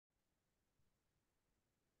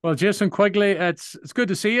Well, Jason Quigley, it's good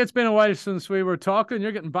to see you. It's been a while since we were talking.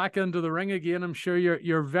 You're getting back into the ring again. I'm sure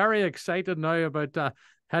you're very excited now about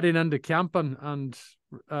heading into camp and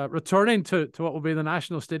returning to what will be the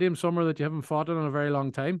National Stadium somewhere that you haven't fought in a very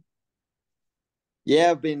long time. Yeah,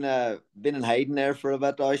 I've been in hiding there for a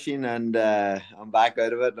bit, Oisin, and I'm back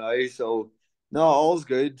out of it now. So no, all's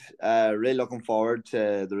good. Really looking forward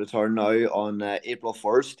to the return now on April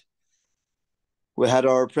 1st. We had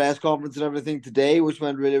our press conference and everything today, which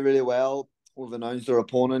went really, really well. We've announced our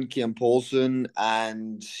opponent, Kim Polson,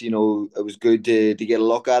 and it was good to get a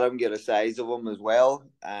look at him, get a size of him as well.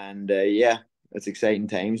 And yeah, it's exciting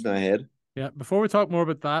times now ahead. Yeah. Before we talk more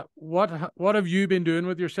about that, what have you been doing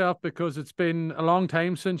with yourself? Because it's been a long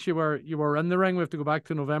time since you were in the ring. We have to go back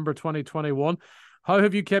to November 2021. How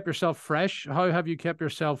have you kept yourself fresh? How have you kept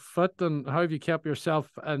yourself fit? And how have you kept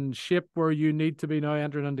yourself in shape where you need to be now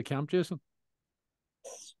entering into camp, Jason?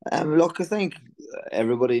 Look, I think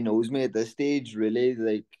everybody knows me at this stage. Really,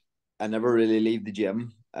 like I never really leave the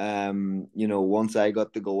gym. Once I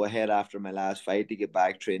got the go ahead after my last fight to get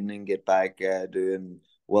back training, get back doing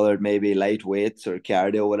whether it may be light weights or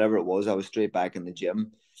cardio, whatever it was, I was straight back in the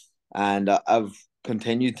gym, and I've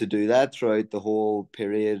continued to do that throughout the whole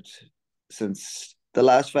period since the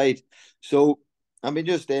last fight. So I've been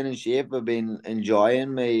just staying in shape. I've been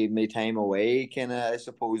enjoying my time away, kind of I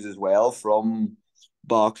suppose as well from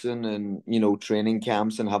boxing and training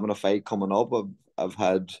camps and having a fight coming up. I've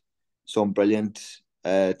had some brilliant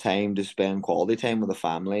time to spend quality time with the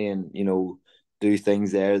family and do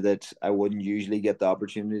things there that I wouldn't usually get the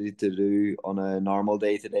opportunity to do on a normal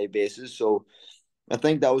day to day basis. So I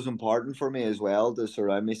think that was important for me as well to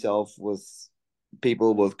surround myself with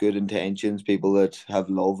people with good intentions, people that have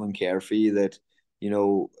love and care for you that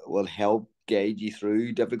will help guide you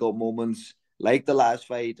through difficult moments like the last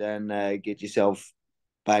fight and get yourself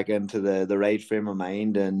back into the right frame of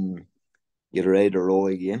mind and get ready to roll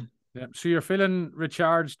again. Yeah. So you're feeling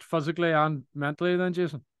recharged physically and mentally then,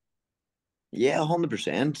 Jason? Yeah,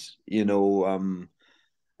 100%.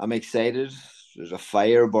 I'm excited. There's a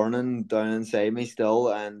fire burning down inside me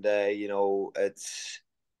still, and it's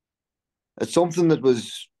something that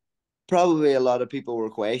was probably a lot of people were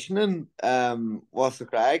questioning. What's the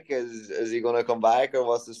crack? Is he going to come back, or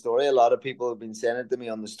what's the story? A lot of people have been saying it to me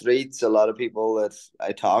on the streets. A lot of people that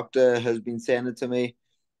I talked to has been saying it to me.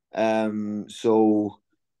 So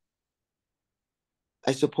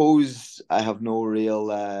I suppose I have no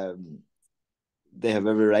real. They have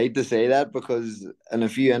every right to say that because in a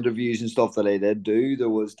few interviews and stuff that I did do, there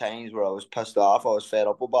was times where I was pissed off. I was fed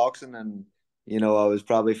up with boxing, and I was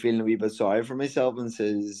probably feeling a wee bit sorry for myself, and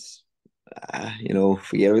says,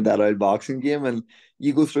 forget about that old boxing game. And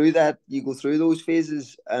you go through that, you go through those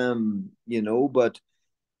phases, but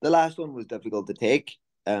the last one was difficult to take.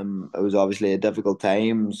 It was obviously a difficult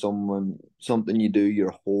time. Something you do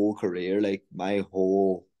your whole career, like my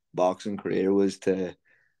whole boxing career was to,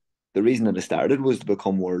 the reason that it started was to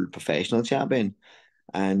become world professional champion.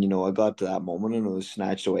 And, I got to that moment and it was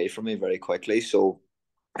snatched away from me very quickly. So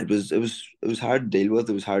it was hard to deal with.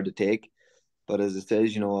 It was hard to take. But as it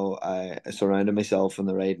says, I surrounded myself in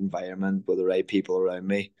the right environment with the right people around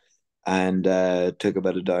me and took a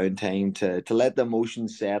bit of downtime to let the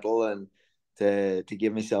emotions settle and to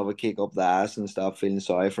give myself a kick up the ass and stop feeling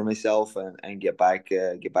sorry for myself and get back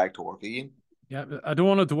to work again. Yeah, I don't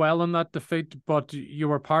want to dwell on that defeat, but you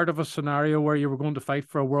were part of a scenario where you were going to fight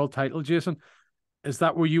for a world title, Jason. Is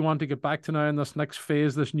that where you want to get back to now in this next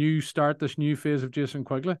phase, this new start, this new phase of Jason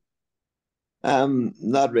Quigley?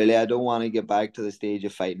 Not really. I don't want to get back to the stage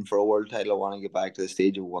of fighting for a world title. I want to get back to the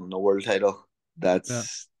stage of winning a world title. Yeah.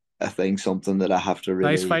 That's I think something that I have to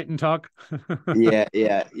Nice really, fighting talk. yeah,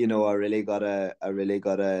 yeah. I really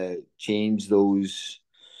gotta change those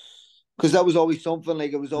because that was always something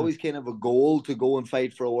like it was Yeah, always kind of a goal to go and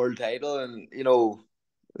fight for a world title, and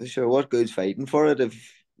sure, what good's fighting for it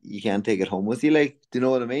if you can't take it home with you? Like, do you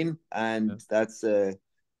know what I mean? yeah. And that's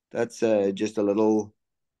just a little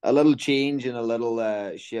change and a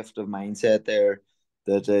little shift of mindset there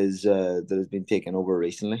that has been taken over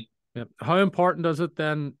recently. Yeah. How important is it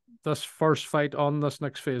then, this first fight on this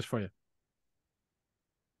next phase for you?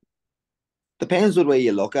 Depends what way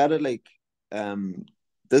you look at it. Like, um,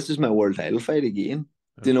 this is my world title fight again.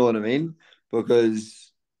 Yeah. Do you know what I mean?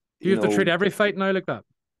 Because Do you you have to treat know, every fight now like that?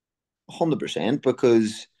 100%.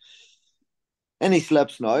 Because any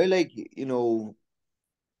slips now, like it's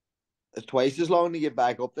twice as long to get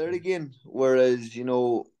back up there again. Whereas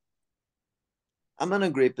I'm in a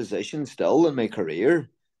great position still in my career.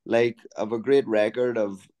 Like I've a great record.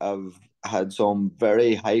 I've had some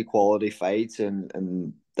very high quality fights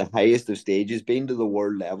and the highest of stages, been to the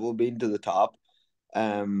world level, been to the top.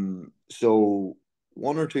 So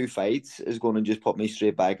one or two fights is going to just put me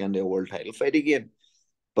straight back into a world title fight again.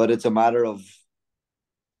 But it's a matter of,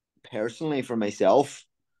 personally for myself,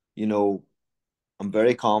 you know, I'm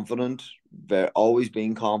very confident, very always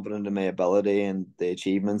being confident in my ability and the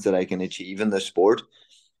achievements that I can achieve in this sport.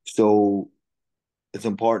 So it's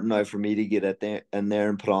important now for me to get in there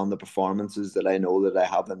and put on the performances that I know that I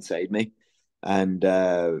have inside me, and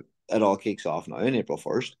it all kicks off now on April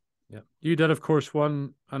 1st. Yeah. You did, of course,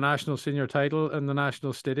 won a national senior title in the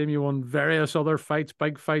National Stadium. You won various other fights,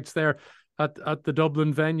 big fights there at the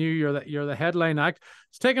Dublin venue. You're the headline act.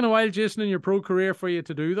 It's taken a while, Jason, in your pro career for you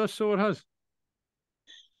to do this, so it has.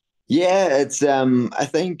 Yeah, it's I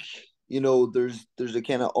think, there's a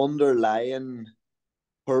kind of underlying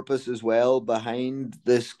purpose as well behind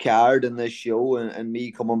this card and this show, and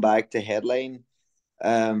me coming back to headline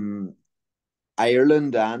um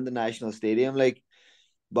Ireland and the National Stadium. Like,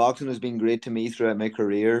 boxing has been great to me throughout my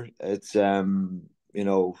career. It's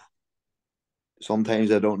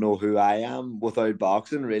sometimes I don't know who I am without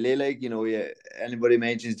boxing, really. Like, yeah, anybody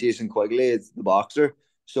mentions Jason Quigley, it's the boxer.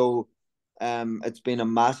 So it's been a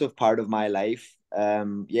massive part of my life.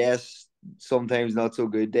 Yes, sometimes not so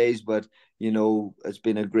good days, but it's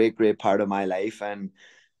been a great, great part of my life. And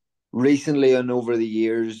recently and over the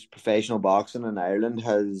years, professional boxing in Ireland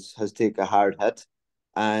has taken a hard hit,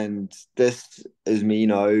 and this is me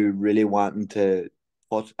now really wanting to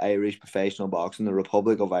put Irish professional boxing, the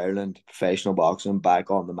Republic of Ireland professional boxing,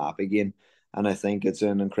 back on the map again. And I think it's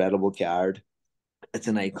an incredible card. It's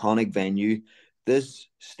an iconic venue. This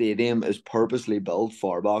stadium is purposely built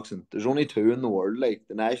for boxing. There's only two in the world, like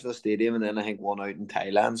the National Stadium, and then I think one out in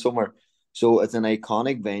Thailand somewhere. So it's an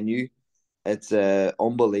iconic venue. It's a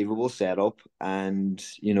unbelievable setup, and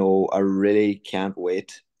I really can't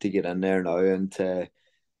wait to get in there now and to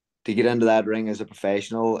get into that ring as a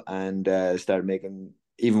professional, and start making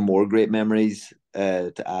even more great memories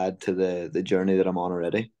to add to the journey that I'm on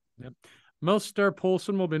already. Yep. Milster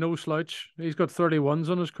Polson will be no slouch. He's got 31s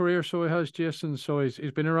on his career, so he has, Jason. So he's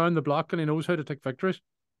been around the block and he knows how to take victories.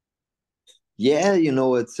 Yeah,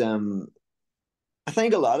 it's I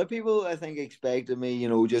think a lot of people, I think, expected me,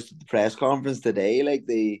 just at the press conference today, like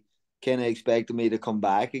they kind of expected me to come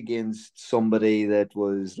back against somebody that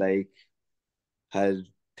was like had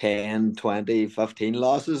 10, 20, 15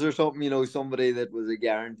 losses or something, somebody that was a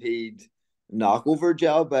guaranteed knockover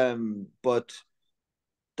job. But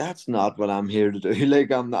that's not what I'm here to do.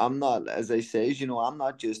 Like, I'm not, as I say, I'm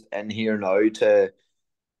not just in here now to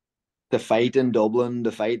fight in Dublin,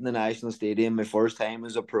 to fight in the National Stadium, my first time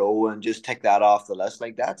as a pro, and just tick that off the list.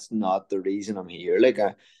 Like, that's not the reason I'm here.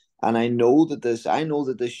 And I know that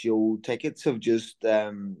this show tickets have just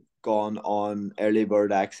gone on early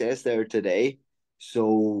bird access there today,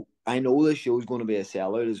 so I know this show is going to be a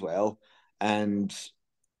sellout as well, and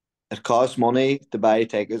it costs money to buy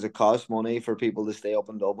tickets. It costs money for people to stay up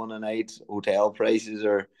in Dublin at night. Hotel prices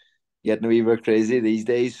are getting a wee bit crazy these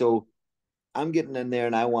days, so I'm getting in there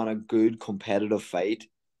and I want a good competitive fight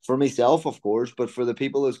for myself, of course, but for the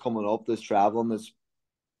people that's coming up, that's traveling, that's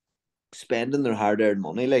spending their hard earned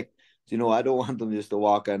money. Like, I don't want them just to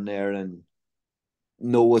walk in there and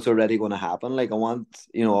know what's already going to happen. Like, I want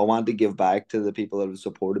to give back to the people that have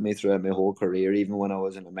supported me throughout my whole career, even when I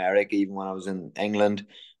was in America, even when I was in England,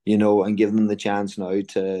 and give them the chance now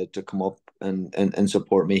to come up and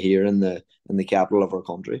support me here in the capital of our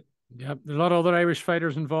country. Yeah, there's a lot of other Irish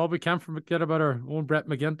fighters involved. We can't forget about our own Brett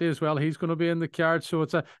McGinty as well. He's going to be in the card, so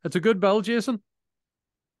it's a good build, Jason.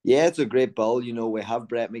 Yeah, it's a great build. We have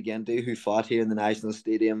Brett McGinty, who fought here in the National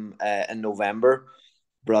Stadium in November.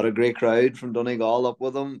 Brought a great crowd from Donegal up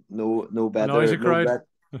with him. No A better, noisy crowd.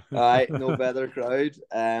 no better crowd.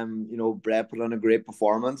 Brett put on a great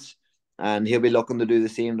performance, and he'll be looking to do the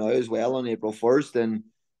same now as well on April 1st. And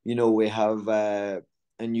we have a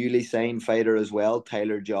newly signed fighter as well,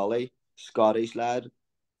 Tyler Jolly, Scottish lad.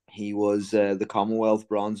 He was the Commonwealth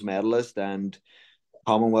bronze medalist and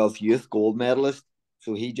Commonwealth Youth gold medalist.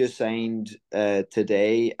 So he just signed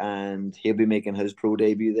today, and he'll be making his pro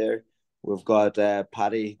debut there. We've got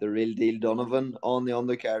Paddy, the real deal Donovan, on the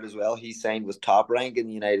undercard as well. He signed with Top Rank in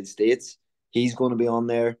the United States. He's going to be on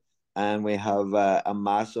there. And we have a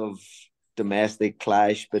massive domestic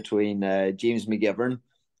clash between James McGivern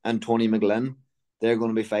and Tony McGlynn. They're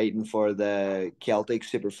going to be fighting for the Celtic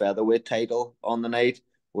super featherweight title on the night,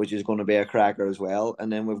 which is going to be a cracker as well.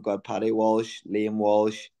 And then we've got Paddy Walsh, Liam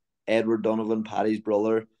Walsh, Edward Donovan, Paddy's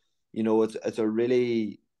brother. It's a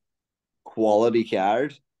really quality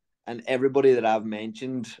card, and everybody that I've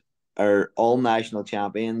mentioned are all national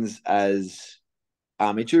champions as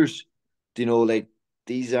amateurs. Like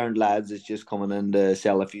these aren't lads that's just coming in to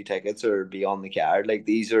sell a few tickets or be on the card. Like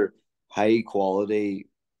these are high quality,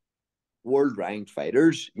 world ranked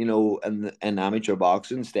fighters, you know, in amateur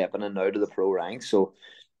boxing, stepping in now to the pro ranks. So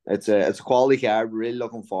it's a quality card. Really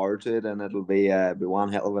looking forward to it, and it'll be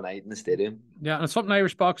one hell of a night in the stadium. Yeah, and it's something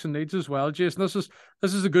Irish boxing needs as well, Jason. This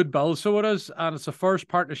is a good build, so it is, and it's a first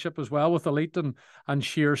partnership as well with Elite and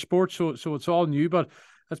Sheer Sports. So it's all new, but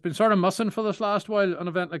it's been sort of missing for this last while, an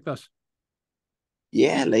event like this.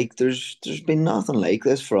 Yeah, like there's been nothing like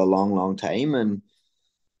this for a long, long time, and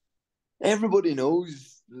everybody knows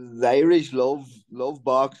the Irish love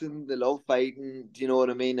boxing. They love fighting. Do you know what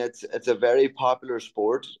I mean? It's a very popular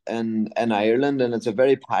sport in Ireland, and it's a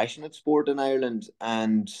very passionate sport in Ireland.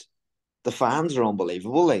 And the fans are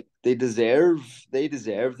unbelievable. Like they deserve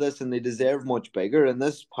this, and they deserve much bigger. And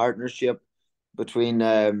this partnership between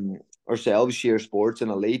ourselves, Sheer Sports,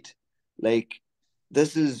 and Elite, like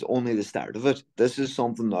this is only the start of it. This is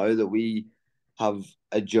something now that we have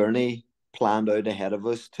a journey planned out ahead of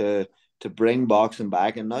us to bring boxing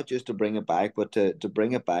back, and not just to bring it back, but to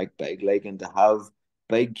bring it back big, like, and to have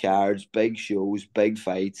big cards, big shows, big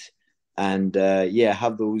fights, and yeah,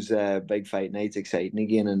 have those big fight nights exciting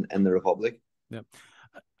again in the Republic. Yeah.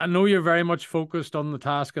 I know you're very much focused on the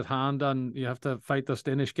task at hand, and you have to fight this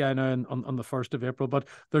Danish guy now on the 1st of April. But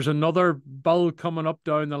there's another bull coming up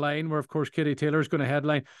down the line where, of course, Katie Taylor's going to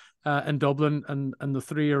headline in Dublin and in the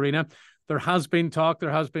Three Arena. There has been talk,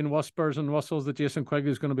 there has been whispers and whistles that Jason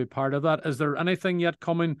Quigley is going to be part of that. Is there anything yet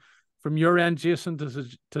coming from your end, Jason,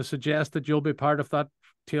 to suggest that you'll be part of that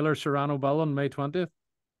Taylor Serrano bull on May 20th?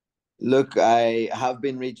 Look, I have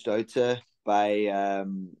been reached out to by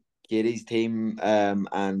Katie's team and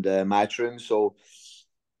Matchroom, so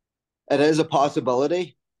it is a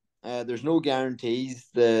possibility. There's no guarantees.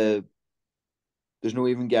 There's no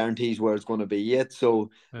even guarantees where it's going to be yet.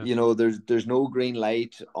 So Yeah. you know, there's no green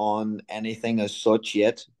light on anything as such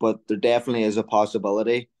yet, but there definitely is a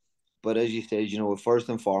possibility. But as you said, you know, first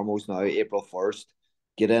and foremost now, April 1st,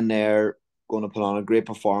 get in there, going to put on a great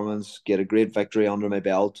performance, get a great victory under my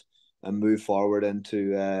belt, and move forward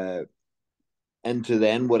into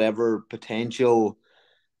then whatever potential,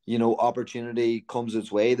 you know, opportunity comes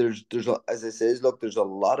its way. As it says, look, there's a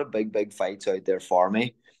lot of big fights out there for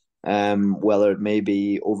me. Whether it may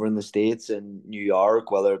be over in the States in New York,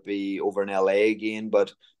 whether it be over in LA again,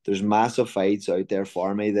 but there's massive fights out there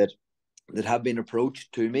for me that have been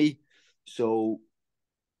approached to me. So,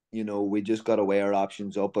 you know, we just got to weigh our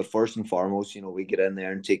options up. But first and foremost, you know, we get in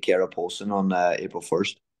there and take care of Polson on April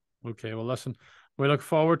 1st. Okay, well, listen, we look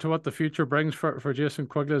forward to what the future brings for Jason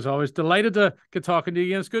Quigley, as always. Delighted to get talking to you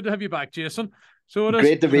again. It's good to have you back, Jason. So it is.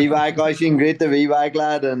 Great to be back, Oisin. Great to be back,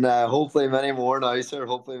 lad. And hopefully many more now, sir.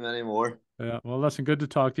 Hopefully many more. Yeah, well, listen, good to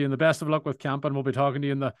talk to you, and the best of luck with camp. And we'll be talking to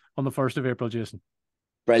you on the 1st of April, Jason.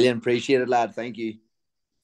 Brilliant. Appreciate it, lad. Thank you.